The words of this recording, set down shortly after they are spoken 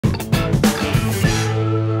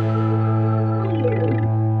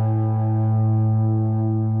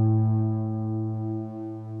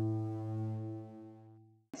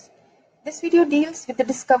video deals with the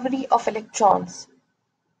discovery of electrons,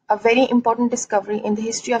 a very important discovery in the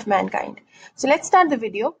history of mankind. So let's start the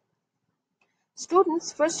video.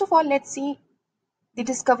 Students, first of all, let's see the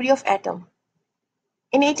discovery of atom.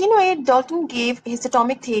 In 1808, Dalton gave his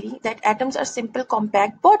atomic theory that atoms are simple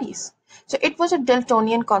compact bodies. So it was a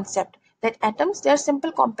Daltonian concept that atoms, they are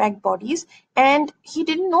simple compact bodies, and he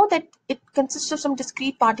didn't know that it consists of some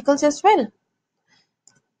discrete particles as well.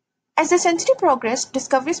 As the century progressed,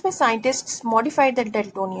 discoveries by scientists modified the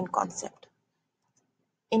Daltonian concept.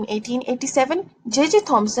 In 1887, J.J.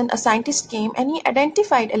 Thompson, a scientist, came and he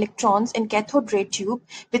identified electrons in cathode ray tube,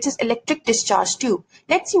 which is electric discharge tube.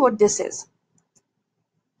 Let's see what this is.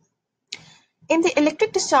 In the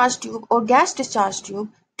electric discharge tube or gas discharge tube,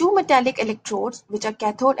 two metallic electrodes, which are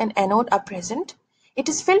cathode and anode, are present. It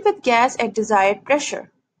is filled with gas at desired pressure.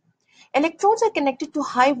 Electrodes are connected to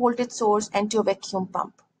high voltage source and to a vacuum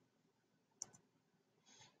pump.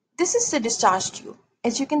 This is the discharge tube.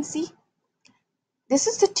 As you can see, this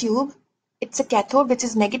is the tube. It's a cathode, which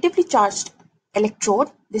is negatively charged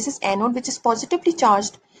electrode. This is anode, which is positively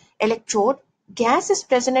charged electrode. Gas is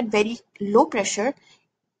present at very low pressure.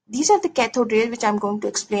 These are the cathode rays, which I'm going to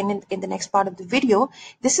explain in the next part of the video.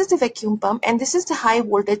 This is the vacuum pump and this is the high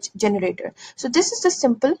voltage generator. So this is the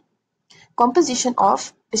simple composition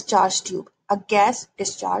of discharge tube, a gas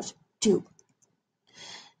discharge tube.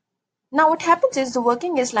 Now what happens is the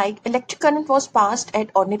working is like electric current was passed at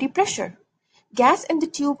ordinary pressure. Gas in the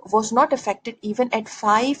tube was not affected even at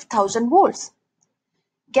 5,000 volts.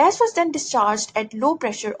 Gas was then discharged at low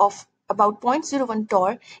pressure of about 0.01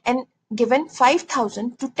 torr and given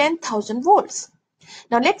 5,000 to 10,000 volts.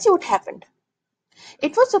 Now let's see what happened.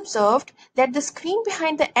 It was observed that the screen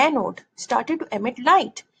behind the anode started to emit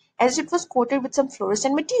light as it was coated with some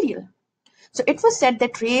fluorescent material. So it was said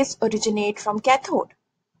that rays originate from cathode.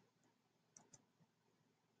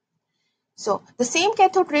 So the same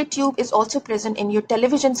cathode ray tube is also present in your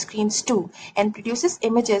television screens too and produces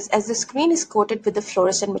images as the screen is coated with the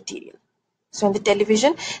fluorescent material. So in the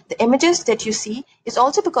television, the images that you see is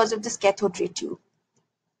also because of this cathode ray tube.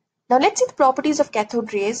 Now let's see the properties of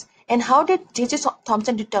cathode rays and how did J.J.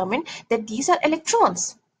 Thompson determine that these are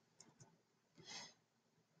electrons.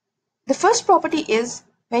 The first property is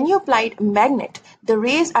when you applied a magnet, the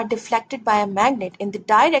rays are deflected by a magnet in the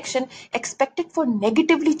direction expected for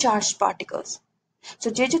negatively charged particles.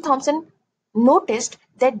 So J.J. Thompson noticed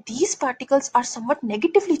that these particles are somewhat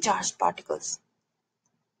negatively charged particles.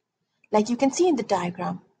 Like you can see in the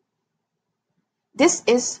diagram. This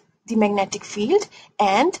is the magnetic field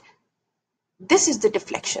and this is the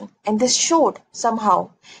deflection. And this showed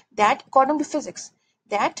somehow that according to physics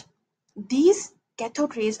that these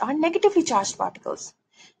cathode rays are negatively charged particles.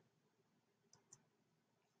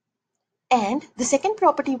 And the second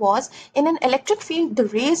property was in an electric field, the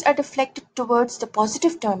rays are deflected towards the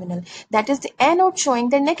positive terminal, that is the anode, showing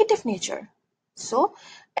their negative nature. So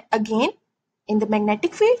again, in the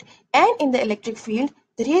magnetic field and in the electric field,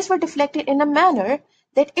 the rays were deflected in a manner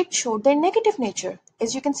that it showed their negative nature.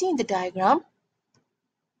 As you can see in the diagram,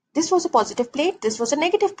 this was a positive plate, this was a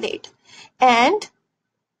negative plate. And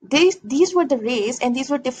these were the rays and these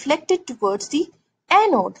were deflected towards the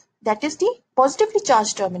anode, that is the positively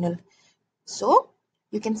charged terminal. So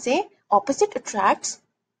you can say opposite attracts,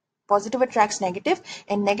 positive attracts negative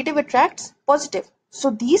and negative attracts positive. So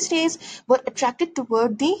these rays were attracted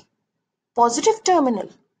toward the positive terminal,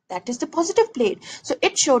 that is the positive plate. So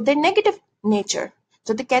it showed their negative nature.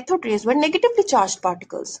 So the cathode rays were negatively charged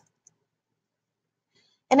particles.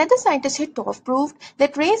 Another scientist, Hitov, proved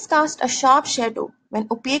that rays cast a sharp shadow when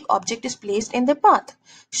opaque object is placed in their path,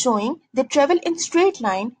 showing they travel in straight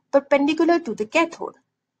line perpendicular to the cathode.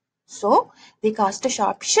 So they cast a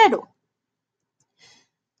sharp shadow.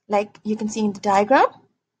 Like you can see in the diagram,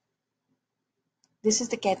 this is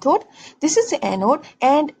the cathode, this is the anode,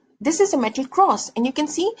 and this is a metal cross, and you can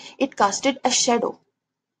see it casted a shadow.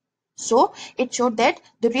 So it showed that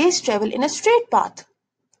the rays travel in a straight path.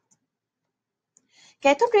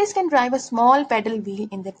 Cathode rays can drive a small paddle wheel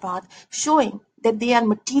in their path, showing that they are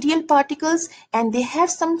material particles and they have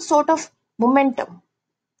some sort of momentum.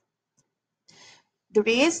 The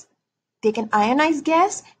rays, they can ionize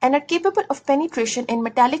gas and are capable of penetration in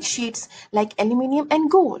metallic sheets like aluminium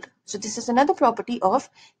and gold. So this is another property of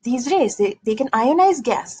these rays. They can ionize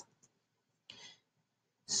gas.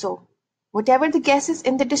 So whatever the gases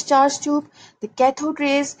in the discharge tube, the cathode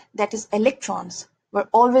rays, that is electrons, were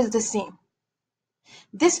always the same.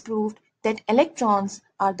 This proved that electrons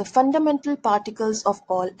are the fundamental particles of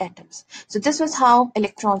all atoms. So this was how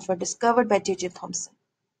electrons were discovered by J.J. Thompson.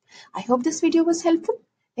 I hope this video was helpful.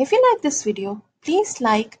 If you like this video, please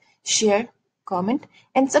like, share, comment,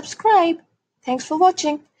 and subscribe. Thanks for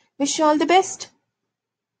watching. Wish you all the best.